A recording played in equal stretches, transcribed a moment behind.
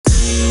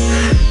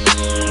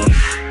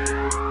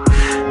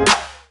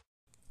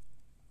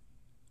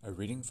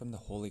reading from the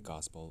Holy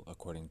Gospel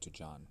according to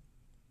John.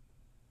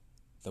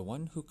 The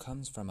one who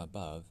comes from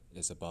above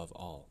is above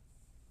all.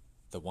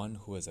 The one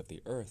who is of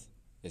the earth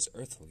is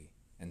earthly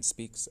and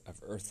speaks of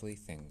earthly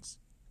things.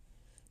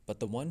 But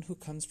the one who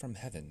comes from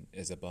heaven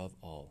is above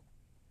all.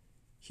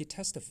 He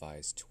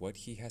testifies to what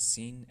he has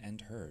seen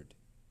and heard,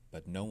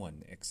 but no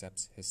one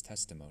accepts his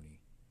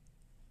testimony.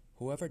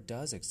 Whoever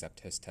does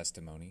accept his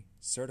testimony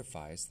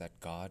certifies that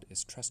God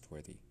is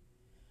trustworthy.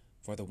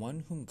 For the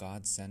one whom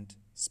God sent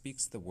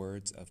speaks the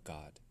words of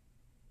God.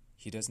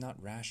 He does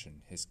not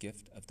ration his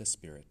gift of the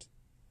Spirit.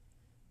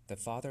 The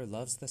Father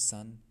loves the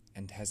Son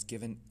and has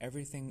given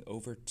everything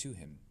over to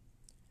him.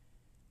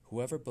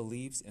 Whoever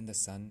believes in the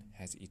Son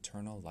has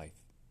eternal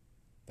life,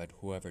 but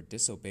whoever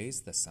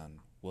disobeys the Son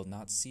will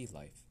not see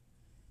life,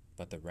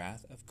 but the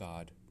wrath of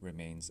God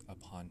remains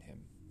upon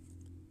him.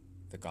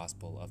 The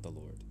Gospel of the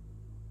Lord.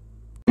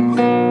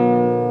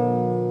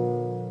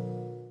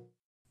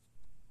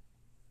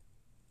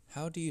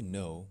 How do you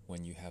know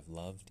when you have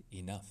loved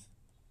enough?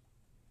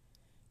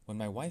 When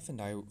my wife and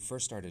I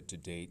first started to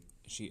date,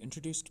 she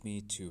introduced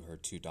me to her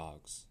two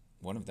dogs.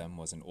 One of them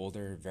was an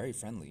older, very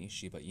friendly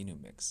Shiba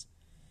Inu mix.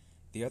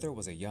 The other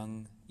was a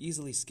young,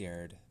 easily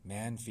scared,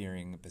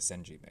 man-fearing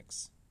Basenji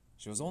mix.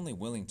 She was only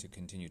willing to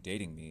continue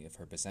dating me if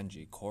her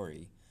Basenji,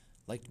 Cory,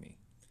 liked me.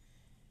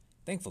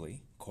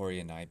 Thankfully, Cory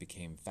and I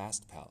became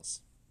fast pals.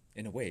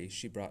 In a way,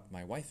 she brought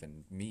my wife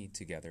and me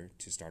together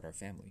to start our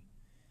family.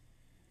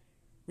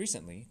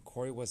 Recently,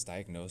 Cory was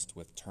diagnosed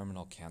with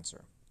terminal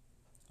cancer.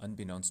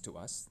 Unbeknownst to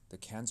us, the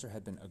cancer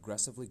had been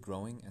aggressively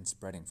growing and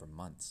spreading for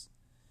months.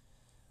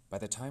 By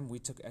the time we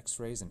took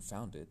x-rays and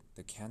found it,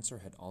 the cancer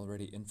had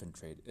already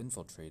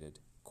infiltrated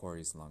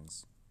Cory's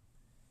lungs.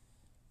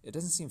 It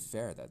doesn't seem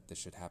fair that this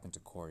should happen to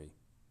Cory.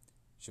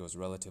 She was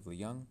relatively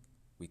young,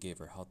 we gave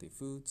her healthy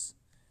foods,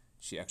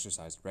 she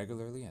exercised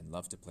regularly and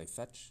loved to play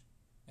fetch,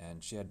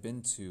 and she had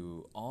been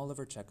to all of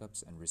her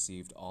checkups and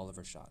received all of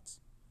her shots.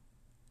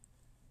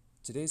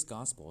 Today's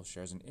gospel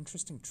shares an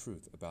interesting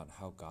truth about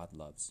how God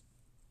loves.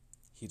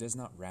 He does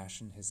not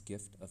ration his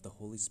gift of the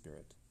Holy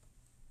Spirit.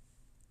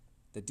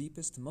 The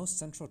deepest, most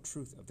central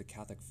truth of the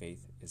Catholic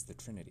faith is the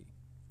Trinity.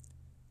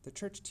 The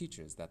Church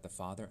teaches that the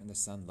Father and the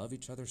Son love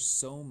each other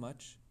so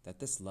much that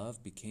this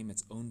love became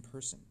its own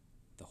person,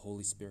 the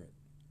Holy Spirit.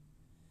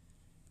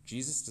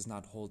 Jesus does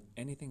not hold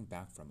anything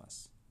back from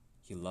us.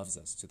 He loves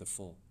us to the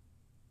full.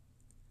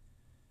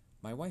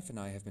 My wife and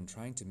I have been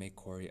trying to make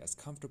Cory as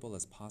comfortable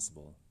as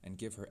possible and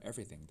give her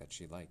everything that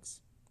she likes.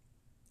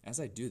 As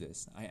I do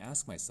this, I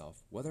ask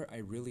myself whether I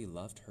really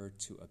loved her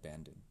to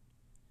abandon.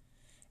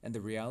 And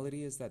the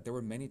reality is that there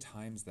were many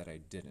times that I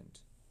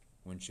didn't.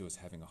 When she was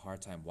having a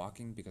hard time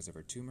walking because of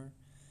her tumor,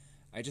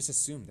 I just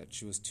assumed that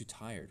she was too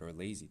tired or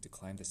lazy to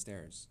climb the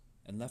stairs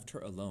and left her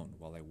alone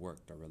while I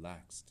worked or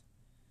relaxed.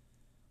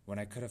 When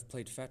I could have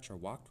played fetch or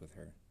walked with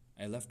her,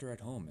 I left her at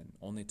home and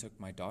only took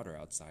my daughter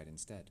outside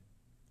instead.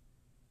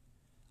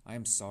 I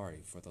am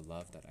sorry for the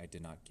love that I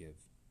did not give.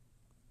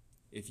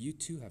 If you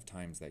too have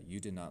times that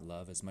you did not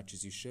love as much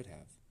as you should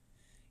have,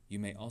 you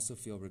may also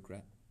feel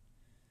regret.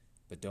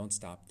 But don't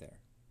stop there.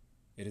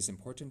 It is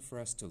important for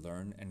us to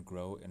learn and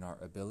grow in our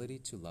ability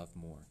to love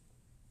more.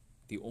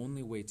 The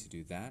only way to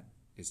do that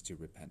is to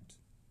repent.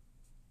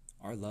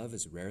 Our love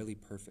is rarely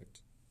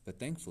perfect, but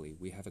thankfully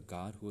we have a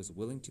God who is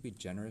willing to be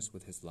generous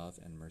with his love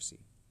and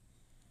mercy.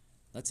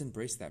 Let's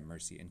embrace that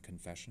mercy in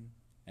confession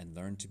and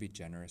learn to be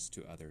generous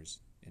to others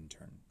in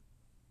turn.